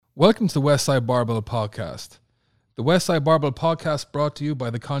Welcome to the Westside Barbell Podcast. The Westside Barbell Podcast brought to you by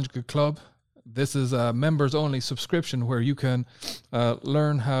the Conjugate Club. This is a members-only subscription where you can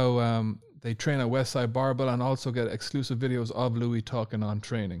learn how they train at Westside Barbell and also get exclusive videos of Louis talking on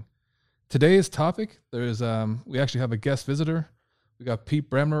training. Today's topic, we actually have a guest visitor. We got Pete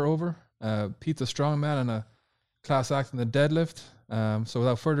Bremner over. Pete's a strongman and a class act in the deadlift. So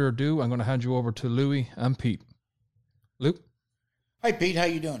without further ado, I'm going to hand you over to Louis and Pete. Lou? Hi, Pete. How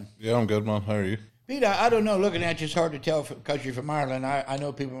you doing? Yeah, I'm good, man. How are you? Pete, I don't know. Looking at you, it's hard to tell because you're from Ireland. I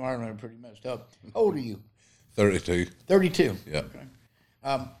know people from Ireland are pretty messed up. How old are you? 32. 32. Yeah. Okay.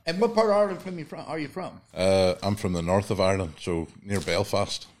 And what part of Ireland are you from? I'm from the north of Ireland, so near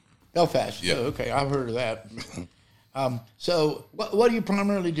Belfast. Belfast. Yeah. Oh, okay, I've heard of that. So what do you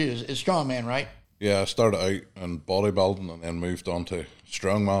primarily do? Is strongman, right? Yeah, I started out in bodybuilding and then moved on to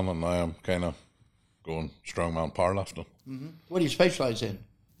strongman, and now I'm kind of going strongman powerlifting. Mm-hmm. What do you specialize in?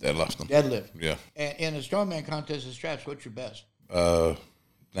 Deadlifting. Deadlift. Yeah. And in a strongman contest of straps, what's your best?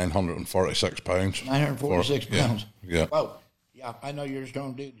 946 pounds. 946 pounds. Yeah. Wow. Yeah, I know you're a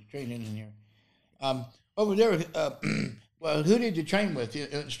strong dude. You're training in here. Over there, well, who did you train with?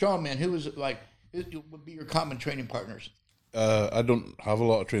 Strongman, who would be your common training partners? I don't have a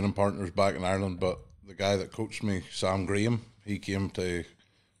lot of training partners back in Ireland, but the guy that coached me, Sam Graham, he came to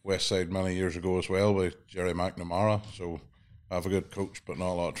Westside many years ago as well with Jerry McNamara, so I have a good coach, but not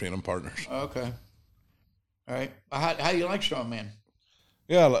a lot of training partners. Okay. All right. How do you like strongman?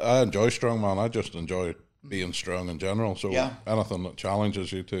 Yeah, I enjoy strongman. I just enjoy being strong in general. So anything that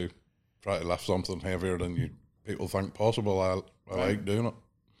challenges you to try to lift something heavier than you people think possible, I like doing it.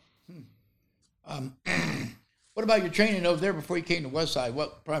 What about your training over there before you came to Westside?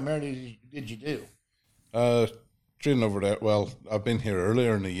 What primarily did you do? Training over there, well, I've been here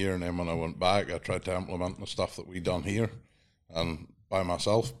earlier in the year, and then when I went back, I tried to implement the stuff that we done here and by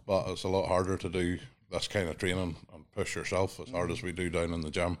myself, but it's a lot harder to do this kind of training and push yourself as hard as we do down in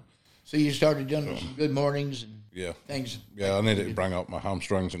the gym. So you started doing some good mornings and things? Yeah, I needed to bring up my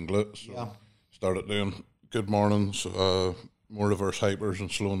hamstrings and glutes. So started doing good mornings, more reverse hypers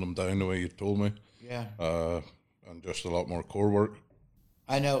and slowing them down the way you told me. Yeah. And just a lot more core work.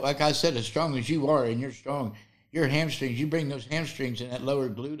 I know, like I said, as strong as you are, and you're strong, your hamstrings, you bring those hamstrings and that lower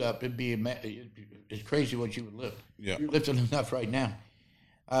glute up, it's crazy what you would lift. Yeah. You're lifting enough right now.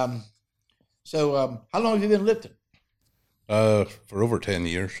 So how long have you been lifting? For over 10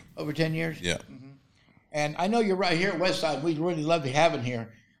 years. Over 10 years? Yeah. Mm-hmm. And I know you're right here at Westside. We'd really love to have it here.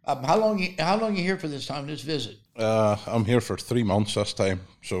 How long you here for this time, this visit? I'm here for 3 months this time,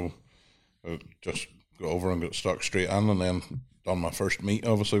 so just go over and get stuck straight in, and then done my first meet,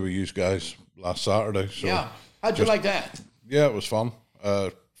 obviously, with you guys last Saturday. So yeah. How'd you like that? Yeah, it was fun.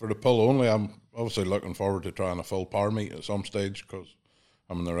 For the pull only, I'm obviously looking forward to trying a full power meet at some stage because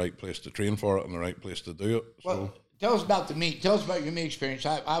I'm in the right place to train for it and the right place to do it. Well, tell us about the meet. Tell us about your meet experience.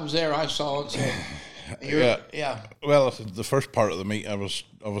 I was there. I saw it. So yeah. Well, the first part of the meet, I was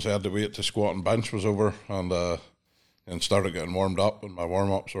obviously had to wait till squat and bench was over and started getting warmed up, and my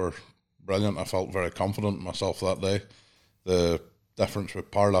warm-ups were brilliant. I felt very confident in myself that day. The difference with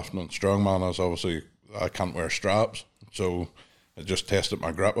powerlifting and strongman is obviously I can't wear straps, so it just tested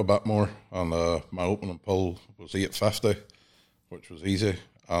my grip a bit more, and my opening pull was 850, which was easy,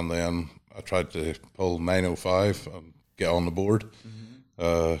 and then I tried to pull 905 and get on the board.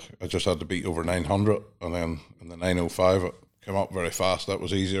 I just had to beat over 900, and then in the 905 it came up very fast. That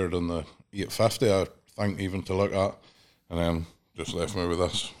was easier than the 850, I think, even to look at, and then just left me with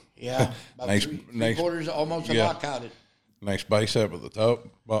this. Yeah, nice, three quarters, almost a lockout. Nice bicep at the top,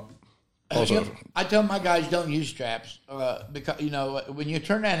 but I tell my guys don't use straps because when you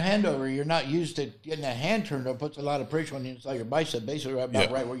turn that hand over, you're not used to getting that hand turned over. It puts a lot of pressure on the inside of your bicep, basically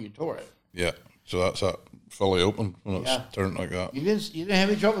right where you tore it. Yeah, so that's it, fully open when it's turned like that. You didn't have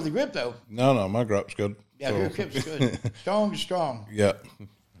any trouble with the grip though. No, my grip's good. Yeah, so. Your grip's good. Strong. Yeah.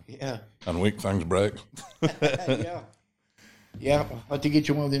 Yeah. And weak things break. Yeah, I'll have to get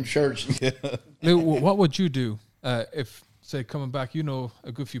you one of them shirts. Lou, what would you do if, say, coming back, a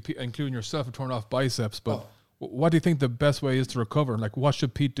good few people, including yourself, have torn off biceps, but what do you think the best way is to recover? Like, what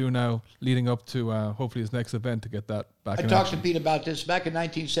should Pete do now leading up to hopefully his next event to get that back in action? I talked to Pete about this. Back in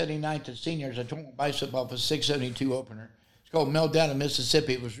 1979 to seniors, I tore my bicep off a 672 opener. It's called Meltdown in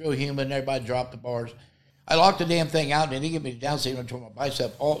Mississippi. It was real humid. Everybody dropped the bars. I locked the damn thing out, and they didn't get me down syndrome. I tore my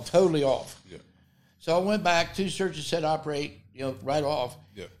bicep totally off. Yeah. So I went back. 2 surgeons said operate, right off.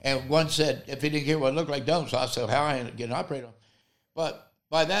 Yeah. And one said, if he didn't care what it looked like, don't. So I said, how I ended up getting operated on. But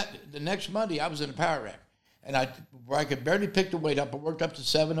by that, the next Monday, I was in a power rack. And where I could barely pick the weight up. I worked up to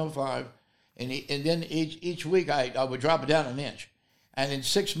 705. And then each week, I would drop it down an inch. And in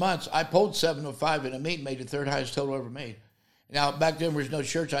 6 months, I pulled 705 in a meet and made the third highest total ever made. Now, back then, there was no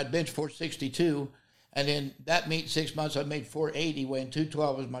shirts. I'd bench 462. And in that meet, 6 months, I made 480, weighing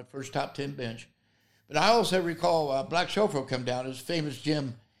 212 was my first top 10 bench. But I also recall Black Chauffeur come down. It was a famous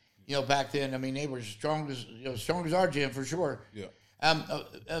gym, back then. I mean, they were strong as our gym for sure. Yeah.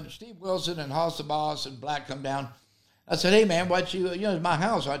 Steve Wilson and Hoss the Boss and Black come down. I said, hey, man, it's my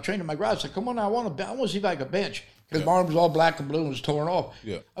house. I trained in my garage. I said, come on, I want to see if I could bench. Because my arm was all black and blue and was torn off.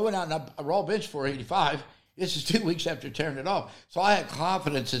 Yeah. I went out and I raw bench 485. This is 2 weeks after tearing it off. So I had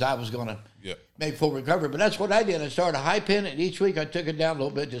confidence that I was going to make full recovery. But that's what I did. I started a high pin, and each week I took it down a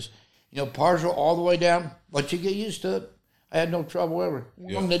little bit, just, partial all the way down. But you get used to it. I had no trouble ever.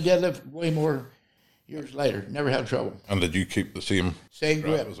 Won the deadlift way more years later. Never had trouble. And did you keep the same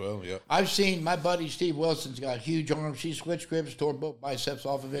grip as well? Yeah. I've seen my buddy Steve Wilson's got huge arms. She switched grips, tore both biceps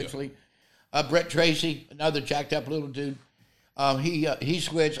off eventually. Brett Tracy, another jacked up little dude. He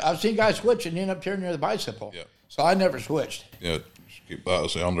switched. I've seen guys switch and end up tearing their bicep off. Yeah. So I never switched. Yeah, just keep that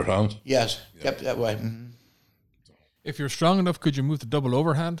as the underhand. Yes, kept it that way. Mm-hmm. If you're strong enough, could you move to double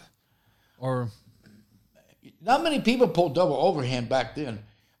overhand? Or not many people pulled double overhand back then.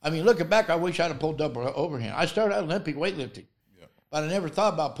 I mean, looking back, I wish I'd have pulled double overhand. I started out Olympic weightlifting, but I never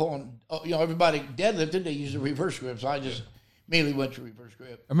thought about pulling. Everybody deadlifted, they used the reverse grip, so I just immediately went to reverse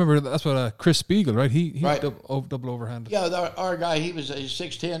grip. I remember that's what Chris Spiegel, right? He Right. double overhand. Yeah, our guy, he was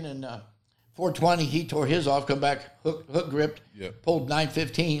 6'10", and 420. He tore his off, come back, hook gripped, pulled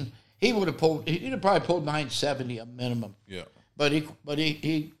 915. He'd have probably pulled 970 a minimum. Yeah. But he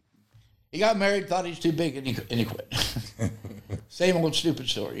got married, thought he was too big, and he quit. Same old stupid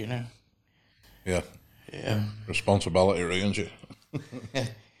story, Yeah. Yeah. Responsibility ruins you.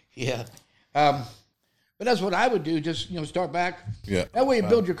 Yeah. But that's what I would do, just, start back. Yeah. That way you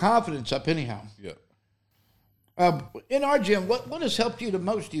build your confidence up anyhow. Yeah. In our gym, what has helped you the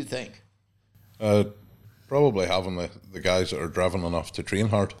most, do you think? Probably having the guys that are driven enough to train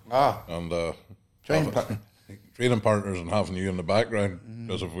hard. And training partners and having you in the background,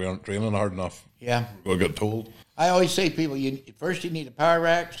 because if we aren't training hard enough, we'll get told. I always say to people, first you need a power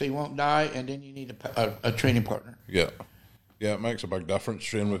rack so you won't die, and then you need a training partner. Yeah. Yeah, it makes a big difference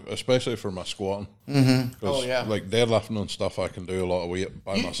training with, especially for my squatting. Mm-hmm. Oh, yeah. Like deadlifting and stuff, I can do a lot of weight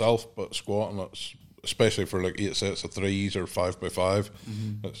by myself, but squatting, it's especially for like 8 sets of 3s or 5x5,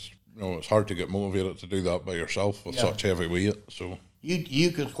 it's it's hard to get motivated to do that by yourself with such heavy weight. So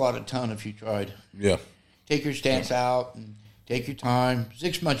you could squat a ton if you tried. Yeah. Take your stance out and take your time.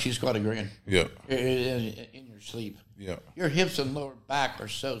 6 months you squat a grand. Yeah. In your sleep. Yeah. Your hips and lower back are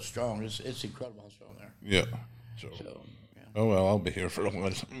so strong. It's incredible how strong they are. Yeah. So oh well, I'll be here for a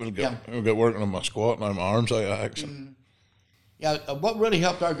while. We'll get working on my squat and my arms out of action. Yeah. What really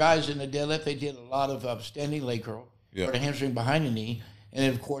helped our guys in the deadlift? They did a lot of standing leg curl for the hamstring behind the knee, and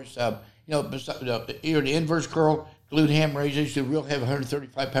then of course, either the inverse curl, glute ham raises, the real heavy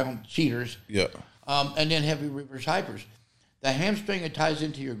 135-pound cheaters. Yeah. And then heavy reverse hypers. The hamstring, it ties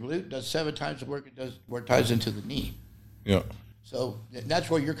into your glute, does 7 times the work it does where it ties into the knee. Yeah. So that's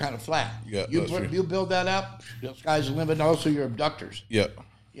where you're kind of flat. Yeah, you build that up, the sky's the limit, and also your abductors. Yeah.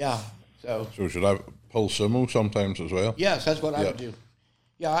 Yeah. So should I pull sumo sometimes as well? Yes, that's what I would do.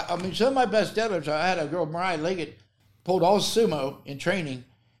 Yeah, I mean, some of my best deadlifts, I had a girl, Mariah Leggett, pulled all sumo in training,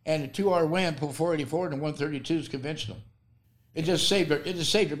 and a 2-hour win, pulled 484 and 132 is conventional. It just saved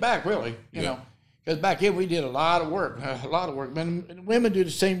her back, really, you know. Because back then we did a lot of work. Men and women do the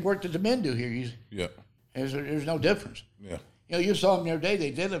same work that the men do here. There's no difference. Yeah. You saw them the other day.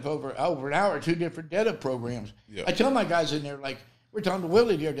 They deadlift over an hour, 2 different deadlift programs. Yeah. I tell my guys in there, like, we're talking to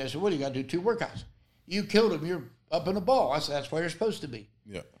Willie the other day. I said, what do you got to do? 2 workouts. You killed him. You're up in the ball. I said, that's where you're supposed to be.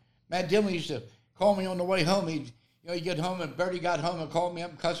 Yeah. Matt Dillon used to call me on the way home. He'd get home, and Bertie got home and called me up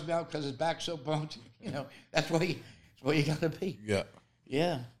and cussed me out because his back's so bumped. That's where you got to be. Yeah.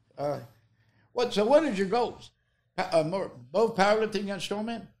 Yeah. What is your goals? Both powerlifting and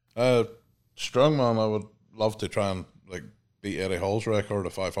strongman? Strongman, I would love to try and beat Eddie Hall's record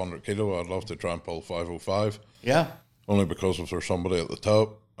of 500 kilo. I'd love to try and pull 505. Yeah. Only because if there's somebody at the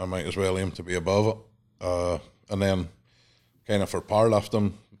top, I might as well aim to be above it. And then kind of for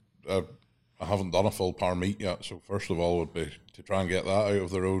powerlifting, I haven't done a full power meet yet. So first of all would be to try and get that out of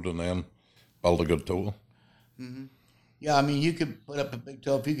the road and then build a good total. Mm-hmm. Yeah, I mean, you could put up a big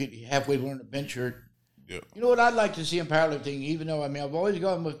toe if you could halfway learn a bench shirt. Yeah. You know what I'd like to see in powerlifting, even though, I've always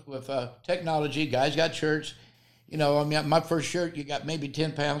gone with technology. Guys got shirts. My first shirt, you got maybe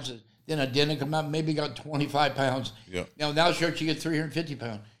 10 pounds. Then a denim come out, maybe got 25 pounds. Yeah. Now shirts, you get 350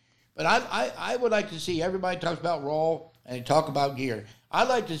 pounds. But I would like to see, everybody talks about raw and they talk about gear. I'd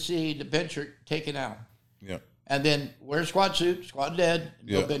like to see the bench shirt taken out. Yeah. and then wear a squat suit, squat dead, and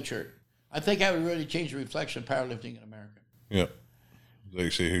Yeah. go bench shirt. I think that would really change the reflection of powerlifting in America. Yeah. They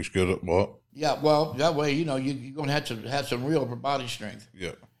see who's good at what. Yeah, well, that way, you're going to have some real upper body strength.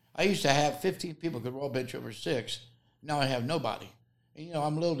 Yeah. I used to have 15 people could roll bench over 6. Now I have nobody. And,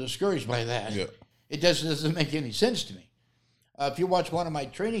 I'm a little discouraged by that. Yeah. It doesn't make any sense to me. If you watch one of my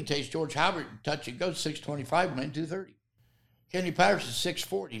training tapes, George Howard, touch and go 625, went 230. Kenny Patterson,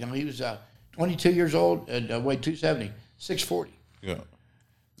 640. He was 22 years old and weighed 270, 640. Yeah.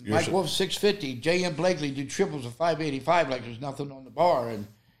 Mike Wolf, 650. J.M. Blakely do triples of 585 like there's nothing on the bar. And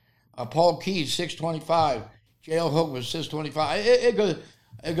Paul Keys, 625. J.L. Hook was 625.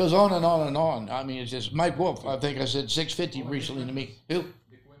 It goes on and on and on. I mean, it's just Mike Wolf. I think I said 650 recently to me. Who?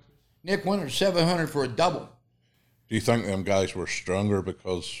 Nick Winters, 700 for a double. Do you think them guys were stronger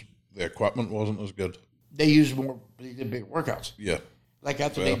because the equipment wasn't as good? They used more, they did bigger workouts. Yeah. Like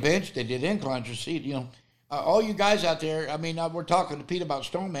after they benched, they did inclines or seat. All you guys out there, I mean, we're talking to Pete about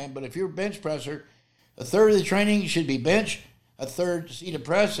strongman, but if you're a bench presser, a third of the training should be bench, a third seated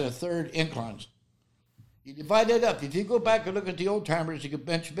press, and a third inclines. You divide that up. If you go back and look at the old timers, you could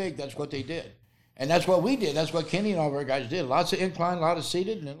bench big. That's what they did. And that's what we did. That's what Kenny and all of our guys did. Lots of incline, a lot of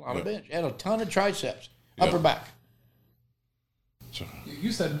seated, and a lot of bench. And a ton of triceps, upper back.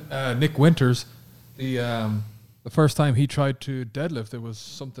 You said Nick Winters, the first time he tried to deadlift, it was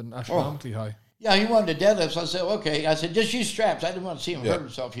something astronomically high. Yeah, he wanted to deadlift. So I said, okay. I said, just use straps. I didn't want to see him hurt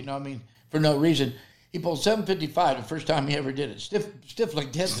himself, for no reason. He pulled 755 the first time he ever did it. Stiff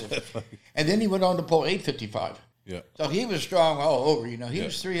like deadlift. And then he went on to pull 855. Yeah. So he was strong all over, He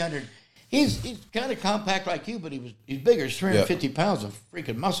was 300. He's kind of compact like you, but he's bigger. He's 350 pounds of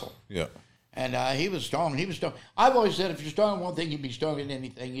freaking muscle. Yeah. And he was strong. He was strong. I've always said if you're strong in one thing, you'd be strong in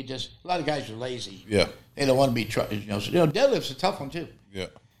anything. A lot of guys are lazy. Yeah. They don't want to be, deadlift's a tough one too. Yeah.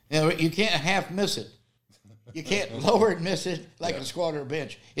 You can't half miss it. You can't lower and miss it like a squat or a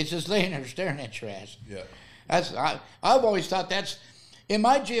bench. It's just laying there staring at your ass. Yeah. I've always thought that's, in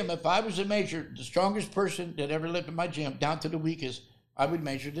my gym, if I was to measure the strongest person that ever lived in my gym down to the weakest, I would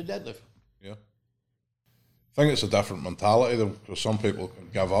measure the deadlift. Yeah. I think it's a different mentality though, because some people can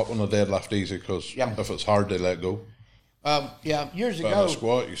give up on the deadlift easy because if it's hard, they let go. Years But ago. in a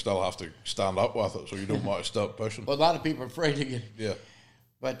squat, you still have to stand up with it, so you don't want to stop pushing. Well, a lot of people are afraid to get. Yeah.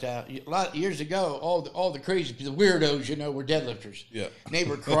 But a lot of years ago, all the crazy, the weirdos, were deadlifters. Yeah. And they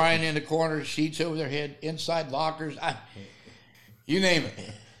were crying in the corner, sheets over their head, inside lockers. You name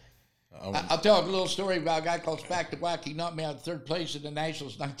it. I'll tell a little story about a guy called Spack the Whack. He knocked me out of third place in the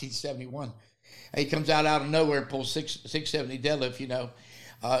Nationals 1971. He comes out of nowhere and pulls 670 deadlift, and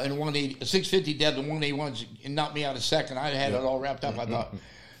 650 deadlift, 181, and knocked me out of second. I had it all wrapped up, I thought.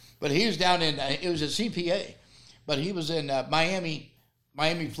 But he was down in, it was a CPA, but he was in Miami,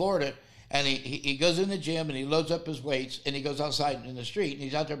 Florida, and he goes in the gym and he loads up his weights and he goes outside in the street and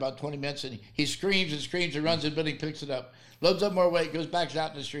he's out there about 20 minutes and he screams and screams and runs in the building, picks it up, loads up more weight, goes back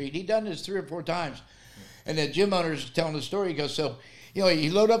out in the street. He'd done this 3 or 4 times. And the gym owner's telling the story. He goes, so, he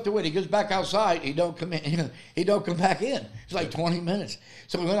load up the weight, he goes back outside, he don't come in, he don't come back in. It's like 20 minutes.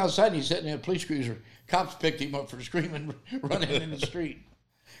 So we went outside and he's sitting in a police cruiser. Cops picked him up for screaming, running in the street.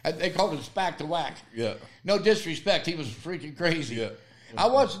 They called him Spack the Whack. Yeah. No disrespect, he was freaking crazy. Yeah. I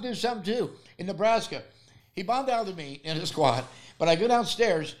wanted to do something too in Nebraska. He bombed out of me in a squat, but I go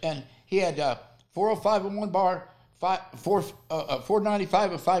downstairs and he had 405 in one bar,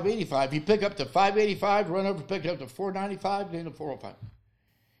 495 and 585. He picked up to 585, run over, picked up to 495, then to 405.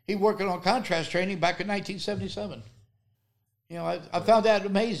 He working on contrast training back in 1977. I found that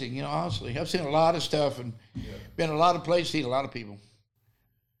amazing. Honestly, I've seen a lot of stuff and been a lot of places, seen a lot of people.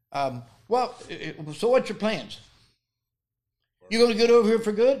 So what's your plans? You going to get over here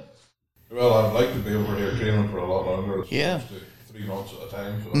for good? Well, I'd like to be over here training for a lot longer. Yeah. 3 months at a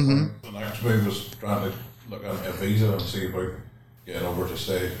time. So the next move is trying to look at a visa and see about getting over to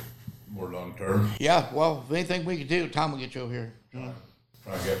stay more long term. Yeah, well, if anything we can do, Tom will get you over here. Try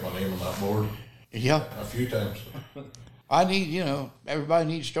and get my name on that board. Yeah. A few times. I need, everybody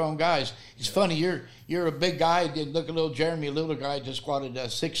needs strong guys. It's funny, you're a big guy. Look at little Jeremy, a little guy, just squatted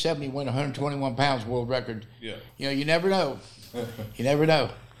 670, went 121 pounds, world record. Yeah. You never know. You never know.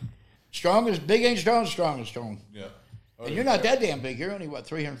 Strong is big ain't strong, strong is strong. Yeah. And you're not that damn big. You're only,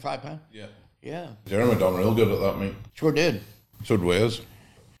 305 pounds? Yeah. Yeah. Jeremy done real good at that, mate. Sure did. So did Wes.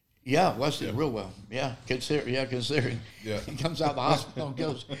 Yeah, Wes did real well. Yeah, considering. Yeah. He comes out of the hospital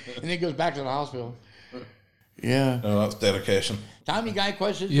and then goes back to the hospital. Yeah. No, that's dedication. Tom, you got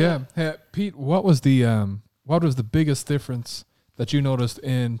questions? Yeah. Hey, Pete, what was the biggest difference that you noticed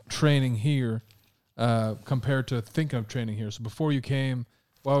in training here compared to thinking of training here? So before you came,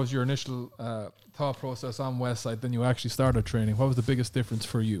 what was your initial thought process on Westside? Then you actually started training. What was the biggest difference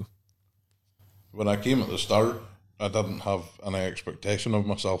for you? When I came at the start, I didn't have any expectation of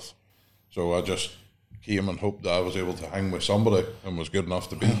myself. So I just came and hoped that I was able to hang with somebody and was good enough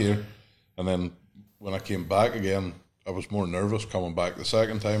to be here. And then when I came back again, I was more nervous coming back the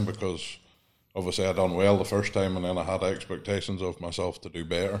second time because obviously I done well the first time and then I had expectations of myself to do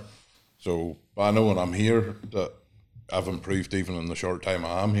better. So, but I know when I'm here that I've improved even in the short time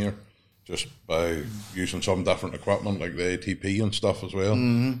I am here, just by using some different equipment like the ATP and stuff as well.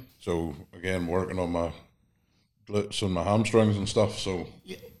 Mm-hmm. So again, working on my glutes and my hamstrings and stuff. So,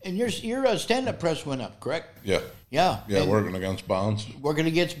 and your stand-up press went up, correct? Yeah. Yeah. Yeah, working against bands. Working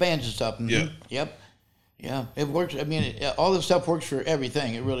against bands and stuff. Mm-hmm. Yeah. Yep. Yeah, it works. I mean, all this stuff works for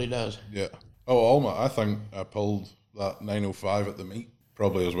everything. It really does. Yeah. Oh, I think I pulled that 905 at the meet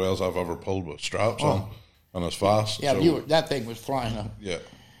probably as well as I've ever pulled with straps on, and as fast. Yeah, so, that thing was flying up. Yeah.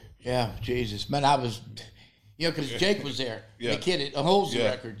 Yeah, Jesus, man, I was, because Jake was there. Yeah. The kid holds the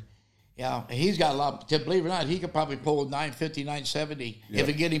record. Yeah, he's got a lot. To believe it or not, he could probably pull 950, 970 if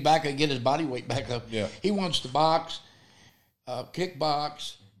it get him back and get his body weight back up. Yeah. He wants to box,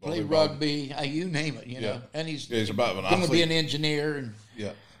 kickbox, play rugby, you name it, you know. And he's a bit of an going to be athlete. an engineer. And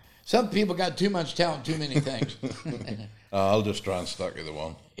Yeah. some people got too much talent, too many things. I'll just try and stick to the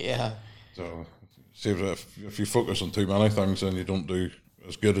one. Yeah. So, see if you focus on too many things, then you don't do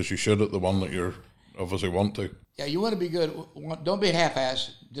as good as you should at the one that you obviously want to. Yeah, you want to be good. Don't be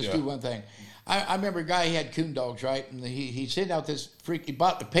half-assed. Just do one thing. I remember a guy, he had coon dogs, right? And he sent out this freak. He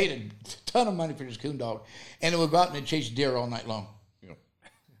paid a ton of money for this coon dog, and it would go out and chase deer all night long. Yeah.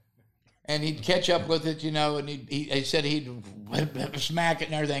 And he'd catch up with it, you know, and he said he'd smack it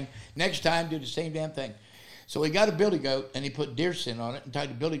and everything. Next time, do the same damn thing. So he got a billy goat, and he put deer sin on it and tied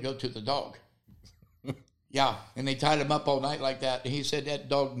the billy goat to the dog. Yeah, and they tied him up all night like that. And he said that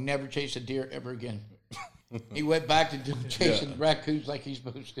dog never chased a deer ever again. He went back to chasing raccoons like he's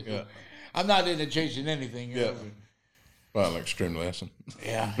supposed to. Yeah. I'm not into chasing anything. You know. Well, an extreme lesson.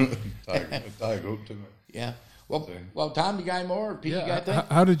 Yeah. tie a goat to me. Yeah. Well, Tom, you got any more? Or Pete, you got anything?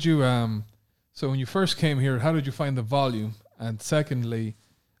 How did you, so when you first came here, how did you find the volume? And secondly,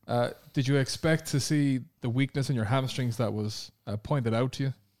 did you expect to see the weakness in your hamstrings that was pointed out to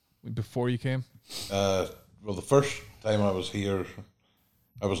you before you came? Well, the first time I was here,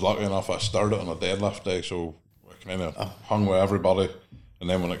 I was lucky enough I started on a deadlift day, so I kind of hung with everybody. And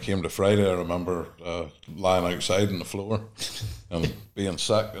then when it came to Friday, I remember lying outside on the floor and being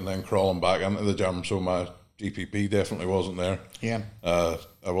sick and then crawling back into the gym, so my GPP definitely wasn't there. Yeah.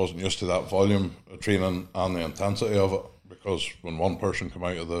 I wasn't used to that volume of training and the intensity of it, because when one person came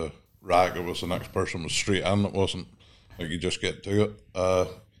out of the rack, it was the next person was straight in. It wasn't like you just get to it.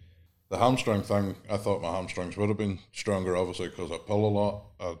 The hamstring thing, I thought my hamstrings would have been stronger, obviously, because I pull a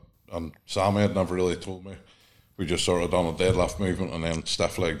lot. And Sammy had never really told me. We just sort of done a deadlift movement and then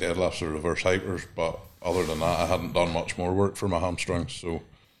stiff leg deadlifts or reverse hypers. But other than that, I hadn't done much more work for my hamstrings. So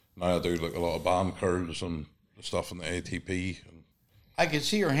now I do like a lot of band curls and the stuff in the ATP. And I could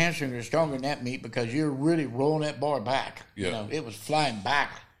see your hamstrings are stronger in that meet because you're really rolling that bar back. Yeah. You know, it was flying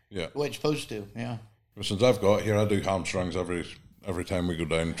back. Yeah. The way it's supposed to. Yeah. Well, since I've got here, I do hamstrings every time we go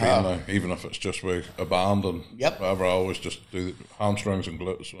down and train now, even if it's just with a band and whatever. I always just do hamstrings and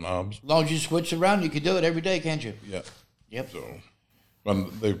glutes and abs. As long as you switch around, you can do it every day, can't you? Yeah. Yep. So,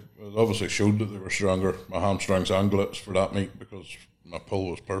 when they obviously showed that they were stronger, my hamstrings and glutes for that meet, because my pull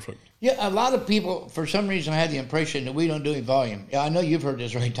was perfect. Yeah, a lot of people, for some reason, I had the impression that we don't do any volume. Yeah, I know you've heard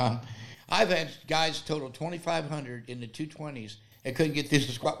this, right, Tom? I've had guys total 2,500 in the 220s. They couldn't get through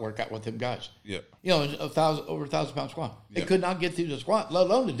the squat workout with them guys. Yeah. You know, over 1,000 pound squat. They could not get through the squat, let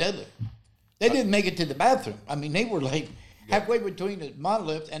alone the deadlift. They didn't make it to the bathroom. I mean, they were like halfway between the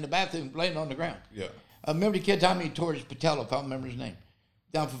monolift and the bathroom, laying on the ground. Yeah. I remember the kid Tommy tore his patella, if I remember his name,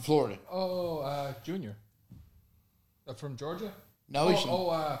 down from Florida. Oh, Junior. From Georgia? No, he's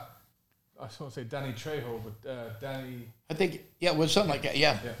I was going to say Danny Trejo, but Danny. I think, it was something like that.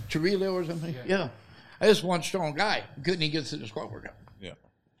 Yeah. Chirillo or something. Yeah. I just one strong guy. Couldn't he get through the squat workout? Yeah.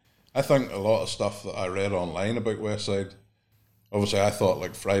 I think a lot of stuff that I read online about Westside, obviously I thought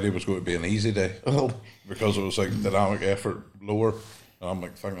like Friday was going to be an easy day because it was like dynamic effort lower, and I'm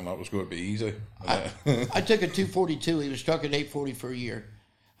like thinking that was going to be easy. I took a 242. He was stuck at 840 for a year.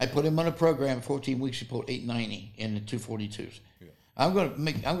 I put him on a program. 14 weeks. He pulled 890 in the 242s. Yeah. I'm going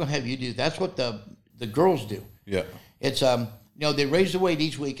to have you do. That's what the girls do. Yeah. It's they raise the weight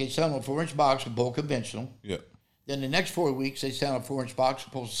each week. They stand on a 4-inch box and pull conventional. Yeah. Then the next 4 weeks, they stand on a 4-inch box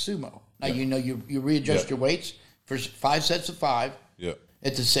and pull sumo. Now, you readjust your weights for 5 sets of 5. Yeah.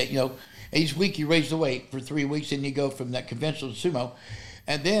 It's the same, each week you raise the weight for 3 weeks and you go from that conventional to sumo.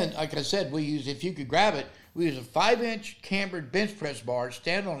 And then, like I said, we use, if you could grab it, we use a 5-inch cambered bench press bar,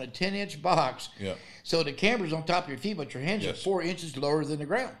 stand on a 10-inch box. Yeah. So the camber's on top of your feet, but your hands are 4 inches lower than the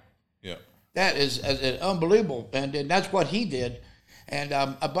ground. Yeah. That is unbelievable. And that's what he did. And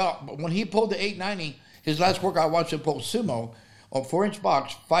about when he pulled the 890, his last work I watched him pull sumo on 4-inch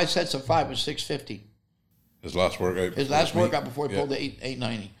box, 5 sets of 5 was 650. His last workout. His last workout before he pulled the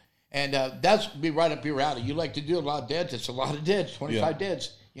 890. And that's be right up your alley. You like to do a lot of deads. It's a lot of deads, 25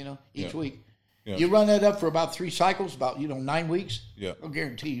 deads, each week. Yeah. You run that up for about 3 cycles, about 9 weeks. Yeah. I'll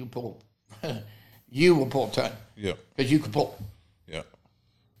guarantee you pull. You will pull a ton. Yeah. Because you can pull. Yeah.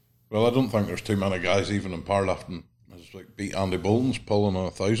 Well, I don't think there's too many guys even in powerlifting. It's like beat Andy Bolton's pulling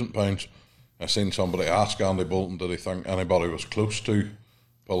 1,000 pounds. I seen somebody ask Andy Bolton, did he think anybody was close to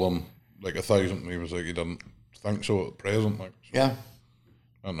pulling like 1,000? And he was like, he didn't think so at present. Like, so, yeah.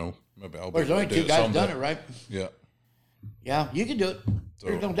 I don't know. Maybe I'll. There's only 2 guys done it, right? Yeah. Yeah, you can do it.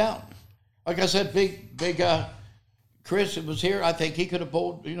 There's no doubt. Like I said, big Chris was here. I think he could have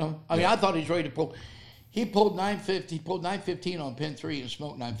pulled. I thought he was ready to pull. He pulled 950. He pulled 915 on pin 3 and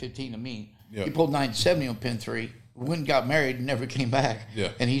smoked 915 to me. Yeah. He pulled 970 on pin 3. Went and got married and never came back. Yeah.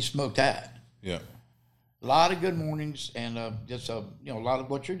 And he smoked that. Yeah. A lot of good mornings and just a lot of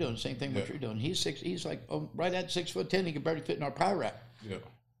what you're doing. Same thing what you're doing. He's like right at 6'10". He can barely fit in our power rack. Yeah.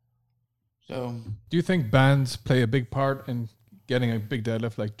 So. Do you think bands play a big part in getting a big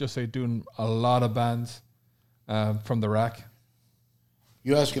deadlift? Like just say doing a lot of bands from the rack.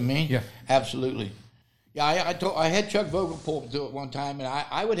 You asking me? Yeah. Absolutely. Yeah, I had Chuck Vogelpohl do it one time, and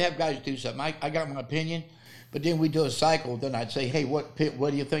I would have guys do something. I got my opinion, but then we do a cycle. Then I'd say, hey, what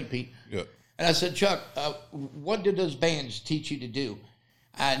do you think, Pete? Yeah. And I said, Chuck, what did those bands teach you to do?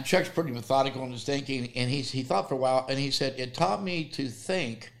 And Chuck's pretty methodical in his thinking, and he thought for a while, and he said, it taught me to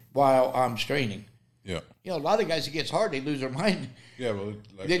think while I'm straining. Yeah. A lot of guys, it gets hard, they lose their mind. Yeah, well,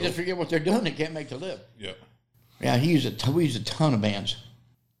 they just forget what they're doing. They can't make the lift. Yeah. Yeah, we use a ton of bands.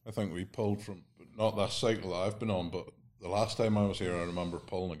 I think we pulled from, not that cycle that I've been on, but the last time I was here, I remember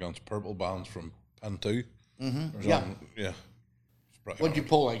pulling against purple bands from pin 2. Mm-hmm. Yeah. Yeah. What'd you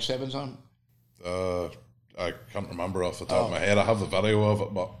pull, like 7s on? I can't remember off the top of my head. I have the video of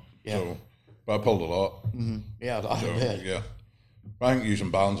it, but I pulled a lot. Mm-hmm. Yeah, a lot of it. Yeah. I think using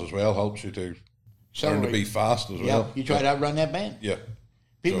bands as well helps you to learn to be fast as well. You try to outrun that band. Yeah.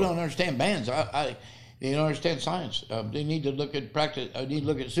 People don't understand bands. They don't understand science. They need to look at practice. Need to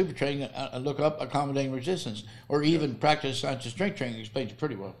look at super training and look up accommodating resistance, or even practice science of strength training. Explains it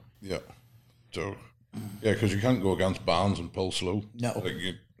pretty well. Yeah. So, because you can't go against bands and pull slow. No.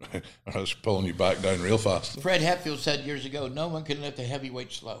 It's pulling you back down real fast. Fred Hatfield said years ago, no one can lift a heavy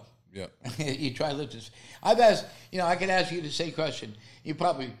weight slow. Yeah. You try to lift this. I've asked, I could ask you the same question. You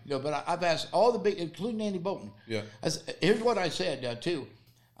probably know, but I've asked all the big, including Andy Bolton. Yeah. Here's what I said, too.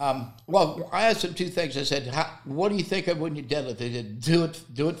 Well, I asked him 2 things. I said, what do you think of when you deadlift? They said,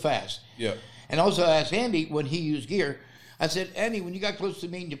 do it fast. Yeah. And also I asked Andy when he used gear. I said, Andy, when you got close to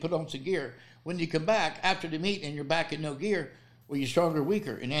the meet and you put on some gear, when you come back after the meet and you're back in no gear, were you stronger or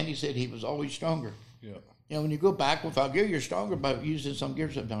weaker? And Andy said he was always stronger. Yeah. When you go back without gear, you're stronger by using some gear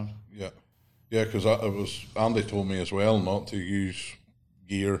sometimes. Yeah. Yeah, because Andy told me as well not to use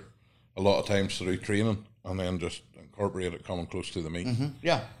gear a lot of times through training and then just incorporate it coming close to the meet. Mm-hmm.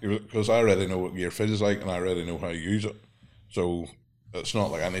 Yeah. Because I already know what gear feels like and I already know how to use it. So it's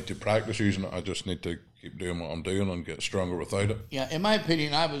not like I need to practice using it. I just need to keep doing what I'm doing and get stronger without it. Yeah, in my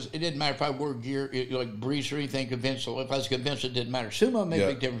opinion, it didn't matter if I wore gear, like Breeze or anything conventional. If I was conventional, it didn't matter. Sumo made a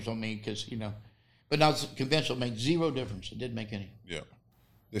big difference on me because, but now conventional made 0 difference. It didn't make any. Yeah.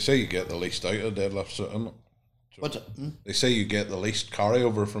 They say you get the least out of deadlift sit, isn't it? So what's it? They say you get the least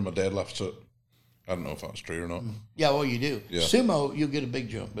carryover from a deadlift sit. I don't know if that's true or not. Yeah, well, you do. Yeah. Sumo, you'll get a big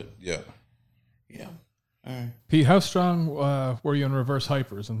jump, but... Yeah. Yeah. All right. Pete, how strong were you on reverse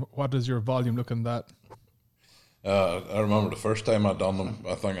hypers, and what does your volume look in that? I remember the first time I done them,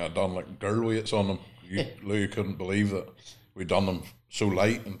 I think I'd done like girl weights on them. Lou couldn't believe that we'd done them so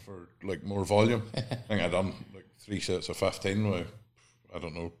light and for like more volume. I think I'd done like 3 sets of 15 with, I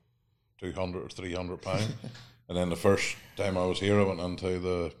don't know, 200 or 300 pounds. And then the first time I was here, I went into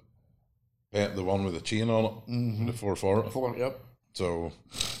the one with the chain on it, the 440. Yep. So,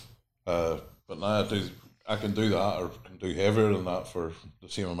 but now I can do that or can do heavier than that for the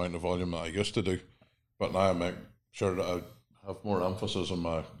same amount of volume that I used to do. But now I make sure that I have more emphasis on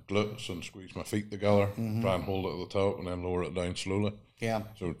my glutes and squeeze my feet together, try and hold it at the top and then lower it down slowly. Yeah.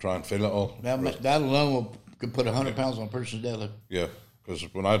 So try and feel it all. That alone could put 100 pounds on a person's deadlift. Yeah, because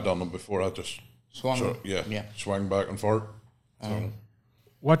when I'd done them before, I just swung swing back and forth. So.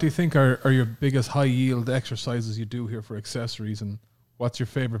 What do you think are your biggest high yield exercises you do here for accessories, and What's your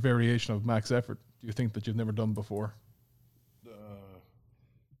favorite variation of max effort? Do you think that you've never done before?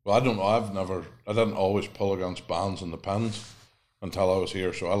 Well, I don't know. I didn't always pull against bands in the pins until I was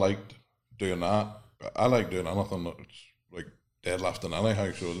here, so I liked doing that. I like doing anything that's like deadlifting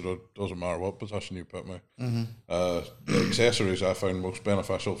anyhow, so it doesn't matter what position you put me. The accessories I found most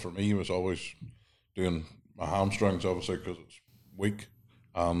beneficial for me was always doing my hamstrings, obviously, because it's weak,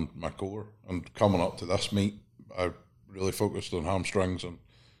 and my core. And coming up to this meet, I really focused on hamstrings and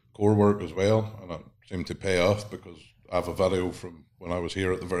core work as well, and it seemed to pay off because I have a video from when I was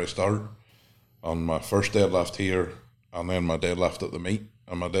here at the very start on my first deadlift here, and then my deadlift at the meet.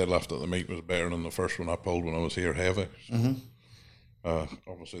 And my deadlift at the meet was better than the first one I pulled when I was here heavy. So,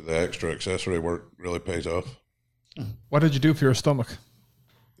 obviously, the extra accessory work really pays off. What did you do for your stomach?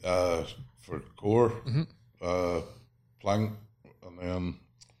 For core, plank, and then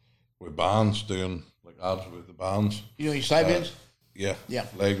with bands, doing like abs with the bands. You know your side bends? Yeah. Yeah.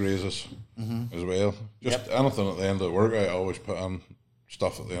 Leg raises as well. Just anything at the end of the workout. I always put in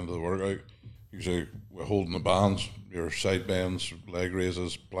stuff at the end of the workout. Usually we're holding the bands, your side bends, leg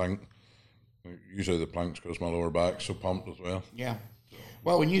raises, plank. Usually the planks because my lower back's so pumped as well. Yeah.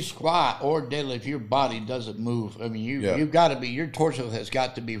 Well, when you squat or deadlift, your body doesn't move. I mean, you've got to be, your torso has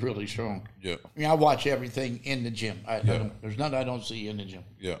got to be really strong. Yeah. I mean, I watch everything in the gym. There's nothing I don't see in the gym.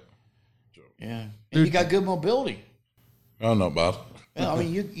 Yeah. So, yeah. And you got good mobility. Oh, not bad. I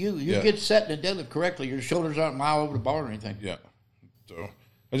mean, you get set in the deadlift correctly. Your shoulders aren't a mile over the bar or anything. Yeah. So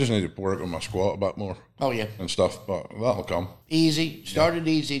I just need to work on my squat a bit more. Oh, yeah. And stuff, but that'll come. Easy. Start it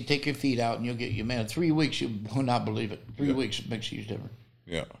easy. Take your feet out, and you'll get, 3 weeks, you will not believe it. 3 weeks, it makes a huge difference.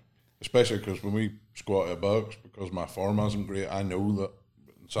 Yeah. Especially because when we squat at box, because my form isn't great, I know that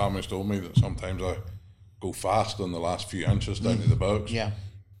Sammy's told me that sometimes I go fast in the last few inches down to the box. Yeah.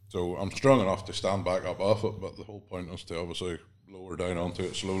 So I'm strong enough to stand back up off it, but the whole point is to obviously lower down onto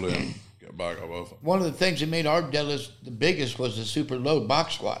it slowly and get back up off it. One of the things that made our deadlifts the biggest was the super low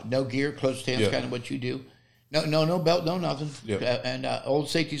box squat. No gear, close stance, kind of what you do. No belt, no nothing. Yeah. And old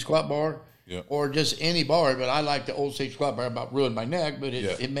safety squat bar, or just any bar. But I like the old safety squat bar. About ruined my neck, but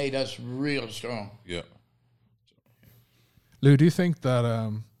it made us real strong. Yeah. Lou, do you think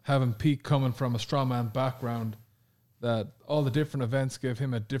that having Pete coming from a strongman background, that all the different events give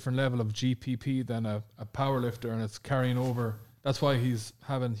him a different level of GPP than a power lifter, and it's carrying over? That's why he's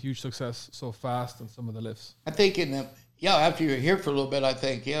having huge success so fast in some of the lifts. I think after you're here for a little bit, I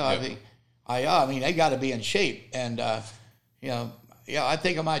think, I mean, they got to be in shape. And, I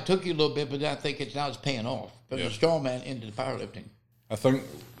think I might took you a little bit, but I think now it's paying off. But the strongman into the powerlifting. I think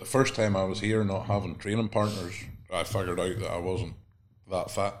the first time I was here, not having training partners, I figured out that I wasn't that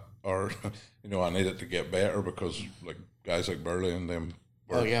fat, or I needed to get better because like guys like Burley and them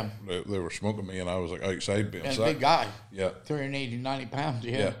they were smoking me, and I was like outside being and sick. a big guy, 380, 90 pounds,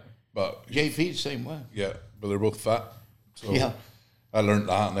 but JP's the same way, but they're both fat, so I learned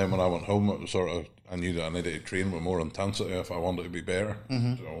that, and then when I went home, it was sort of, I knew that I needed to train with more intensity if I wanted to be better.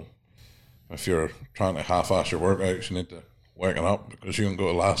 So if you're trying to half-ass your workouts, you need to waken up, because you can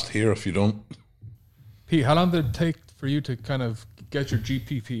go to last here if you don't. Pete, how long did it take for you to kind of get your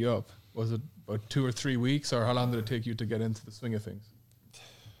GPP up? Was it about 2 or 3 weeks, or how long did it take you to get into the swing of things?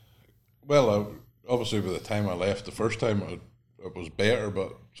 Well, obviously by the time I left the first time, it was better,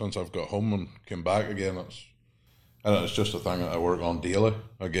 but since I've got home and came back again, it's just a thing that I work on daily,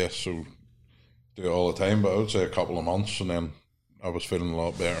 I guess, so do it all the time, but I would say a couple of months, and then I was feeling a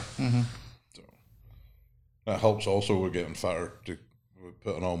lot better. So that helps also with getting fatter, with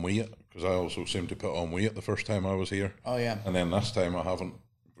putting on weight, because I also seemed to put on weight the first time I was here. Oh, yeah. And then this time I haven't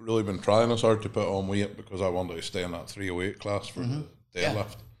really been trying as hard to put on weight because I wanted to stay in that 308 class for the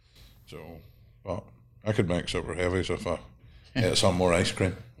deadlift. So, but I could make super heavies if I ate some more ice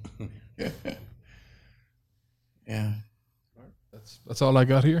cream. Yeah. That's all I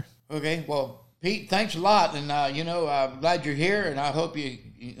got here. Okay, well, Pete, thanks a lot, and I'm glad you're here, and I hope you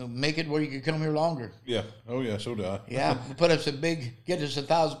make it where you can come here longer. Yeah. Oh yeah, so do I. Yeah, get us a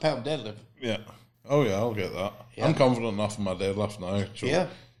 1,000-pound deadlift. Yeah. Oh yeah, I'll get that. Yeah. I'm confident enough in my deadlift now. So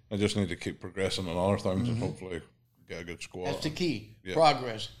I just need to keep progressing on other things and hopefully get a good squat. That's the key.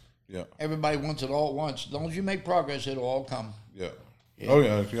 Progress. Yeah. Everybody wants it all at once. As long as you make progress, it'll all come. Yeah. Oh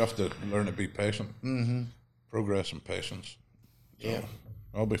yeah, you have to learn to be patient. Progress and patience. So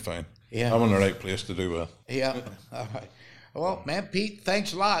I'll be fine. Yeah. I'm in the right place to do well. Yeah. All right. Well, man, Pete,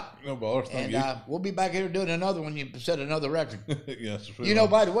 thanks a lot. No bother. Thank you. We'll be back here doing another one. You set another record. Yes.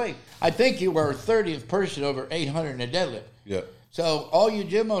 By the way, I think you were 30th person over 800 in a deadlift. Yeah. So all you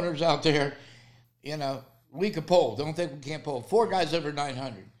gym owners out there, we could pull. Don't think we can't pull. 4 guys over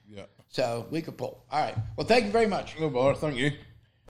 900. Yeah. So we could pull. All right. Well, thank you very much. No bother. Thank you.